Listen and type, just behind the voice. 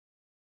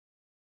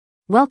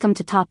Welcome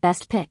to Top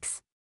Best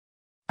Picks.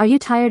 Are you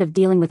tired of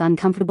dealing with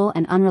uncomfortable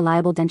and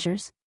unreliable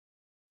dentures?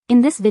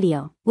 In this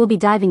video, we'll be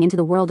diving into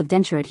the world of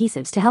denture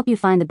adhesives to help you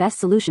find the best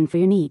solution for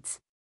your needs.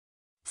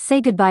 Say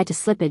goodbye to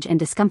slippage and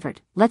discomfort.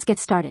 Let's get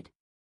started.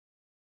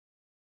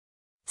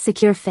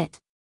 Secure fit.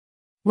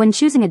 When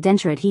choosing a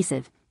denture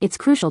adhesive, it's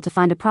crucial to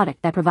find a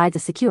product that provides a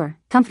secure,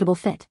 comfortable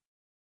fit.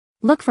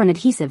 Look for an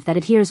adhesive that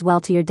adheres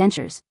well to your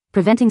dentures,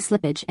 preventing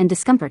slippage and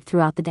discomfort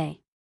throughout the day.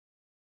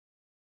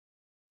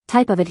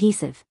 Type of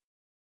adhesive.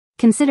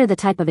 Consider the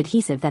type of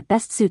adhesive that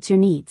best suits your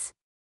needs.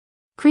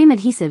 Cream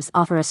adhesives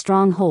offer a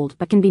strong hold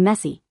but can be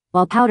messy,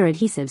 while powder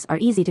adhesives are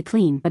easy to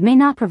clean but may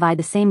not provide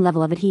the same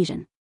level of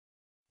adhesion.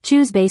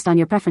 Choose based on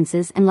your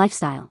preferences and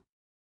lifestyle.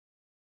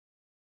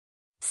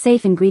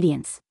 Safe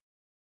ingredients.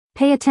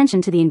 Pay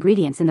attention to the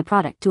ingredients in the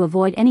product to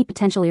avoid any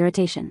potential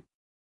irritation.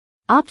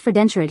 Opt for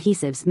denture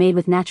adhesives made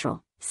with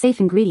natural, safe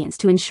ingredients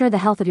to ensure the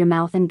health of your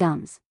mouth and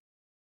gums.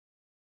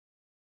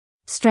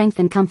 Strength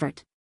and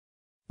comfort.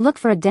 Look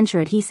for a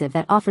denture adhesive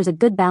that offers a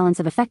good balance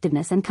of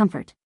effectiveness and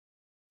comfort.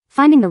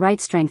 Finding the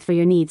right strength for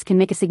your needs can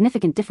make a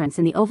significant difference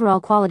in the overall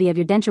quality of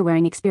your denture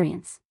wearing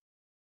experience.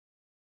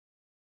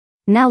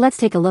 Now let's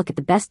take a look at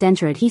the best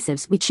denture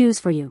adhesives we choose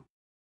for you.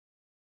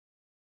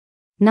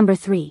 Number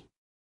 3.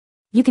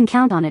 You can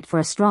count on it for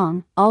a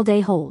strong,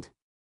 all-day hold.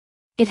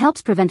 It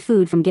helps prevent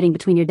food from getting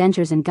between your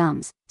dentures and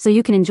gums, so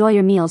you can enjoy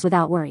your meals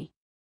without worry.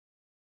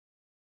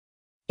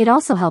 It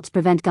also helps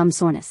prevent gum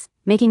soreness,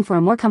 making for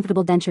a more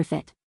comfortable denture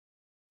fit.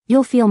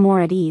 You'll feel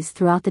more at ease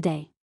throughout the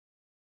day.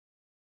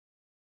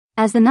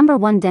 As the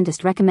 #1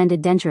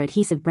 dentist-recommended denture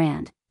adhesive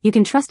brand, you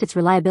can trust its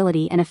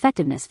reliability and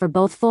effectiveness for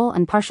both full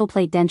and partial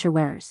plate denture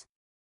wearers.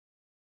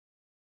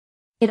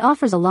 It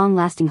offers a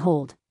long-lasting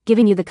hold,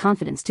 giving you the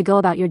confidence to go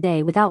about your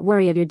day without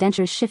worry of your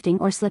dentures shifting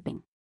or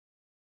slipping.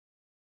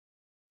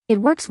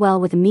 It works well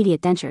with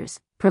immediate dentures,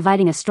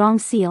 providing a strong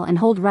seal and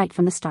hold right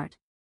from the start.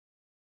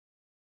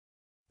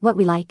 What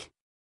we like.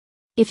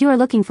 If you are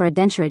looking for a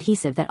denture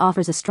adhesive that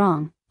offers a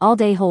strong,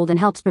 all-day hold and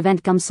helps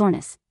prevent gum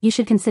soreness, you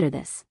should consider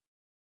this.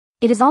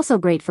 It is also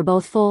great for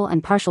both full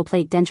and partial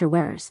plate denture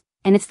wearers,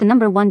 and it's the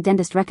 #1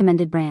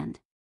 dentist-recommended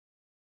brand.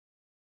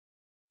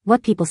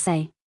 What people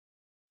say.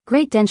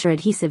 Great denture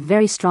adhesive,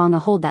 very strong, a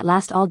hold that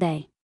lasts all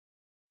day.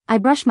 I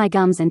brush my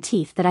gums and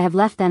teeth that I have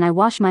left, then I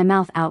wash my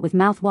mouth out with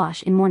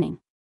mouthwash in morning.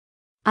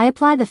 I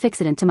apply the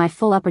Fixodent to my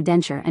full upper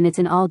denture and it's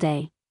in all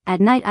day. At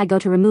night I go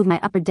to remove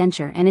my upper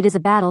denture and it is a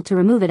battle to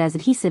remove it as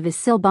adhesive is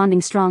still bonding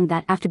strong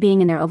that after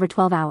being in there over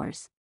 12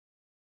 hours.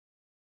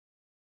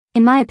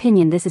 In my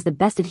opinion, this is the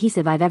best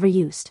adhesive I've ever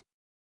used.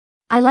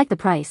 I like the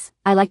price,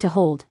 I like to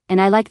hold,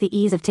 and I like the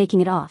ease of taking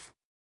it off.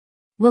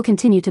 We'll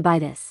continue to buy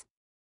this.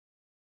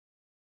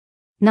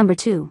 Number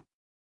 2.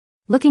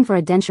 Looking for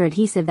a denture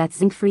adhesive that's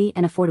zinc-free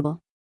and affordable?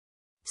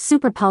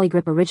 Super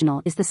Poligrip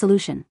Original is the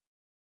solution.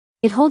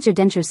 It holds your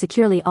dentures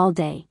securely all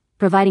day,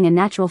 providing a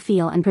natural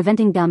feel and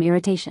preventing gum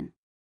irritation.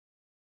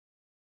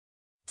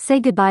 Say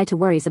goodbye to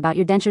worries about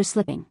your dentures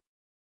slipping.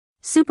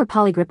 Super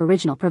Poligrip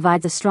Original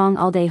provides a strong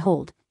all-day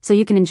hold, so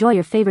you can enjoy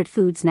your favorite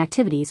foods and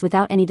activities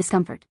without any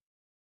discomfort.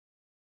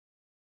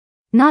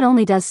 Not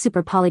only does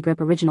Super Poligrip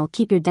Original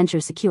keep your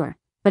dentures secure,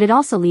 but it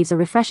also leaves a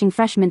refreshing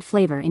fresh mint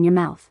flavor in your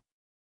mouth.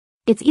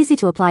 Its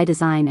easy-to-apply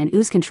design and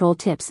ooze control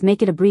tips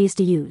make it a breeze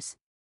to use.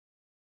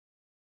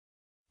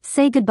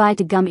 Say goodbye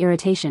to gum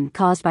irritation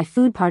caused by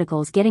food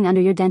particles getting under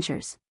your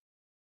dentures.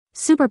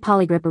 Super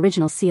Poligrip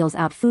Original seals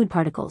out food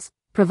particles,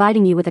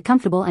 providing you with a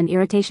comfortable and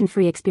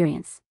irritation-free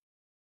experience.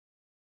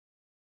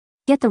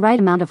 Get the right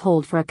amount of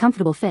hold for a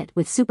comfortable fit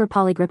with Super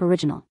Poligrip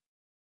Original.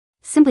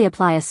 Simply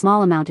apply a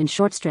small amount in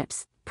short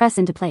strips, press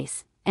into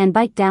place, and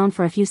bite down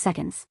for a few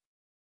seconds.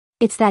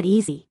 It's that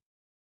easy.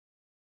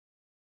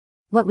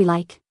 What we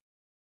like.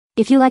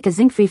 If you like a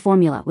zinc-free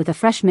formula with a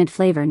fresh mint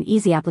flavor and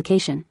easy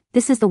application,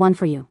 this is the one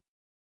for you.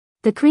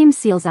 The cream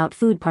seals out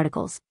food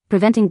particles,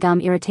 preventing gum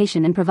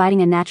irritation and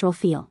providing a natural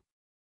feel.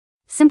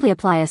 Simply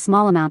apply a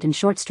small amount in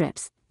short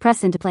strips,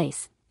 press into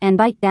place, and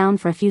bite down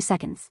for a few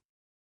seconds.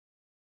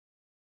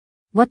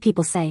 What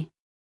people say.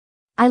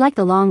 I like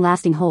the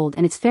long-lasting hold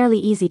and it's fairly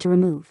easy to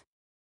remove.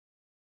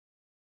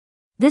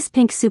 This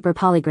pink Super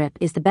Poligrip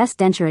is the best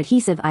denture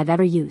adhesive I've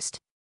ever used.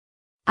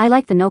 I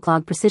like the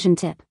no-clog precision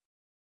tip.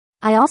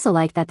 I also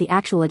like that the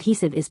actual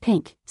adhesive is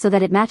pink, so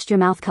that it matched your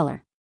mouth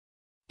color.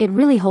 It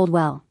really hold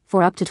well,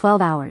 for up to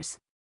 12 hours.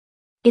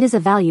 It is a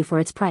value for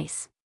its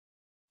price.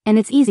 And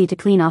it's easy to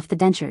clean off the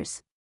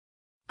dentures.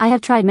 I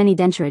have tried many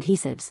denture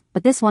adhesives,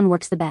 but this one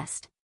works the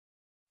best.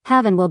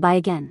 Have and will buy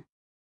again.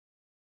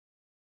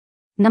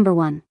 Number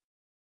 1.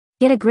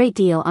 Get a great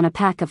deal on a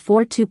pack of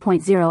 4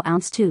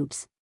 2.0-ounce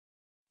tubes.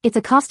 It's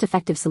a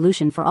cost-effective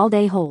solution for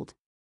all-day hold.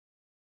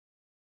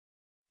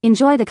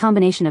 Enjoy the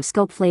combination of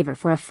scope flavor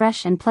for a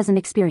fresh and pleasant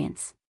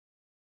experience.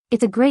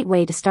 It's a great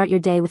way to start your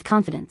day with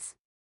confidence.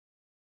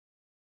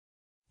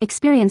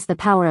 Experience the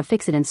power of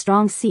Fixodent's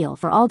strong seal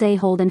for all-day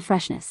hold and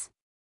freshness.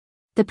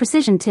 The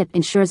precision tip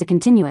ensures a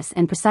continuous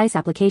and precise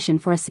application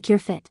for a secure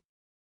fit.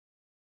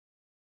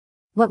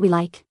 What we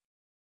like.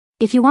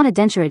 If you want a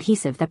denture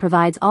adhesive that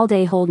provides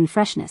all-day hold and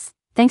freshness,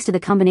 thanks to the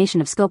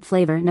combination of scope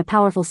flavor and a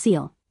powerful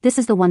seal, this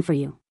is the one for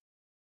you.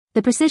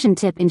 The precision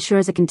tip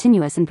ensures a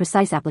continuous and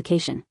precise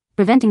application,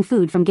 preventing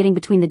food from getting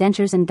between the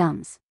dentures and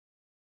gums.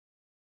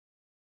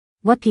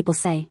 What people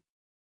say.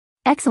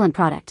 Excellent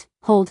product,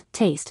 hold,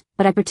 taste,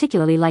 but I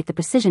particularly like the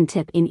precision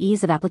tip in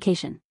ease of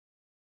application.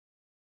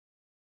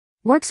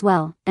 Works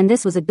well, and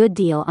this was a good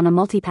deal on a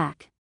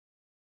multi-pack.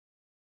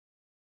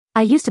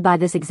 I used to buy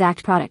this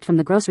exact product from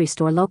the grocery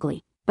store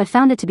locally, but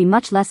found it to be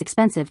much less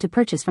expensive to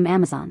purchase from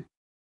Amazon.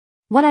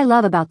 What I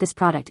love about this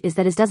product is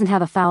that it doesn't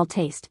have a foul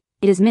taste,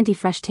 it is minty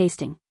fresh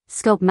tasting,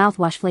 scope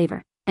mouthwash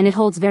flavor, and it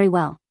holds very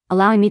well,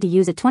 allowing me to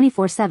use it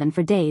 24/7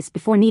 for days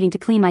before needing to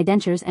clean my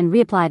dentures and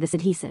reapply this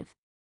adhesive.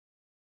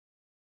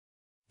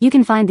 You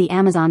can find the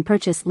Amazon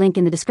purchase link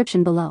in the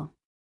description below.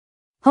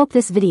 Hope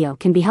this video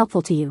can be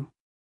helpful to you.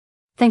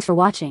 Thanks for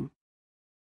watching.